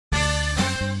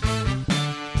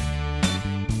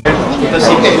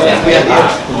Start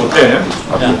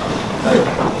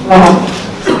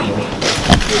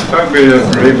with a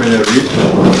preliminary.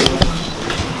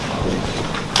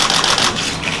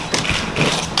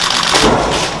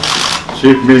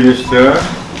 Chief Minister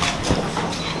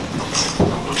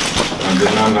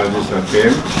Adenan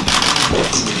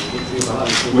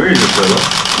where is the fellow?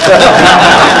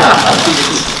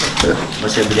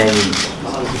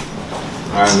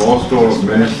 I am also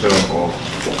Minister of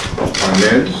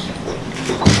Finance,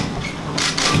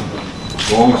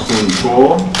 Wong Soon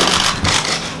Ko,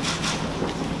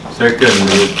 Second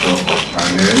Minister of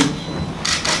Finance,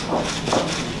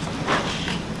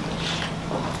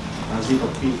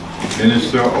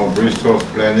 Minister of Resource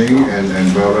Planning and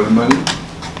Environment,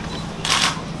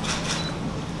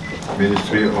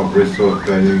 Ministry of Resource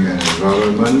Planning and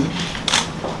Environment,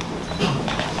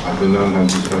 Adenan.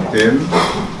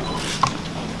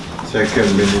 Second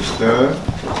Minister,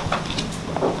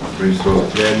 Resource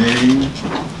Planning,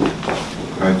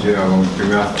 Haji Awang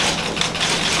Tengah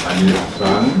Ali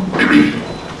Hassan,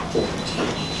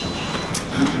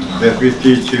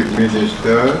 Deputy Chief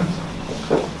Minister,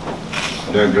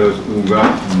 Douglas Unga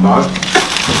Mas,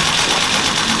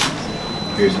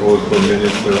 is also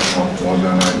Minister of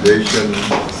Modernization,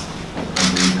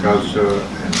 Agriculture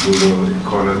and Rural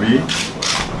Economy.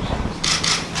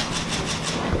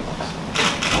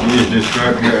 He is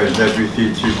described here as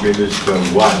Deputy Chief Minister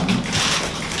 1.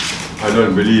 I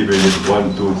don't believe in his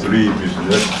 1, 2, 3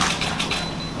 business.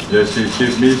 Just say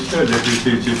Chief Minister,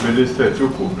 Deputy Chief Minister,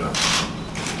 cukup lah.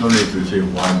 No need to say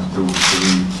 1, 2,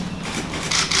 3.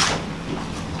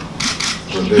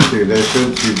 For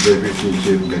designation, Chief Deputy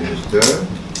Chief Minister,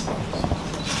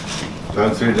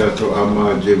 Tan Sri Dato'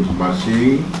 Amar James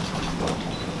Masing,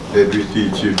 Deputy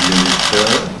Chief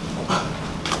Minister,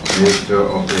 Minister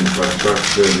of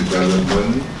Infrastructure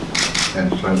Development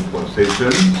and Transportation,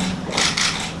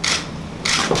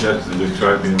 just to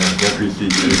describe him as Deputy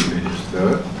Chief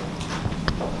Minister,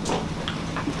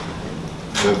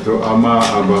 Dato' Amar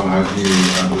Abang Haji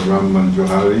Abdul Rahman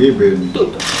Johari bin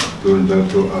Tun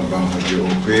Dato' Abang Haji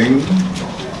Openg,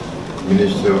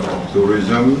 Minister of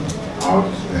Tourism,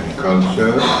 Arts and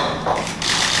Culture,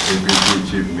 Deputy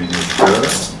Chief Minister,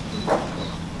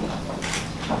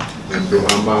 Dato'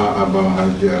 Amar Abang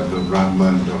Haji Abdul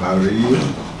Rahman Johari,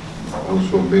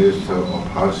 also Minister of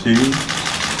Housing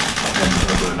and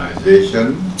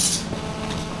Urbanization,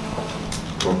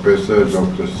 Professor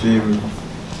Dr. Sim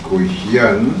Kui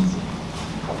Hian,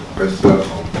 Professor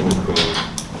of Local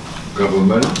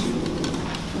Government,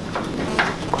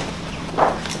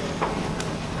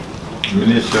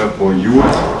 Minister for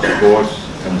Youth, Sports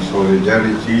and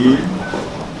Solidarity,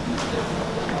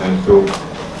 Dato'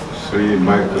 Sri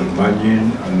Michael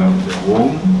Manyin Ananda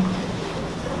Wong,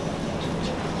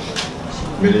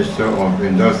 Minister of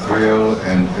Industrial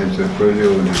and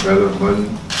Entrepreneurial Development,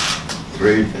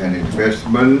 Trade and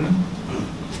Investment,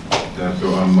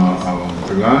 Dato' Amar Awang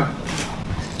Tengah,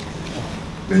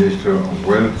 Minister of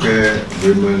Welfare,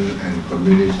 Women and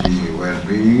Community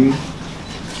Wellbeing,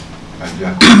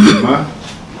 Ajah Fatimah,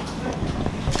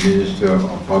 Minister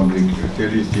of Public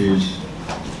Utilities,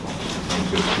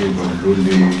 Mr. Stephen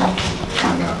Luli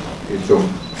Anak Itu.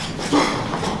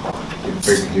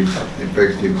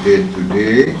 Effective date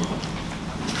today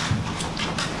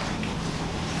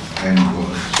and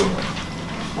so on.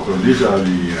 So these are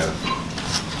the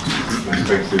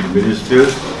respective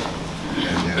ministers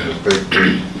and their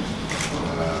respective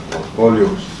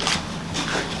portfolios.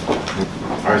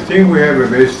 I think we have a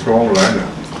very strong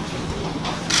lineup,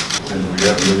 and we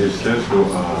have ministers who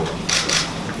are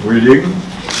willing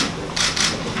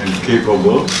and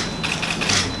capable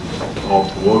of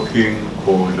working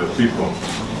for the people.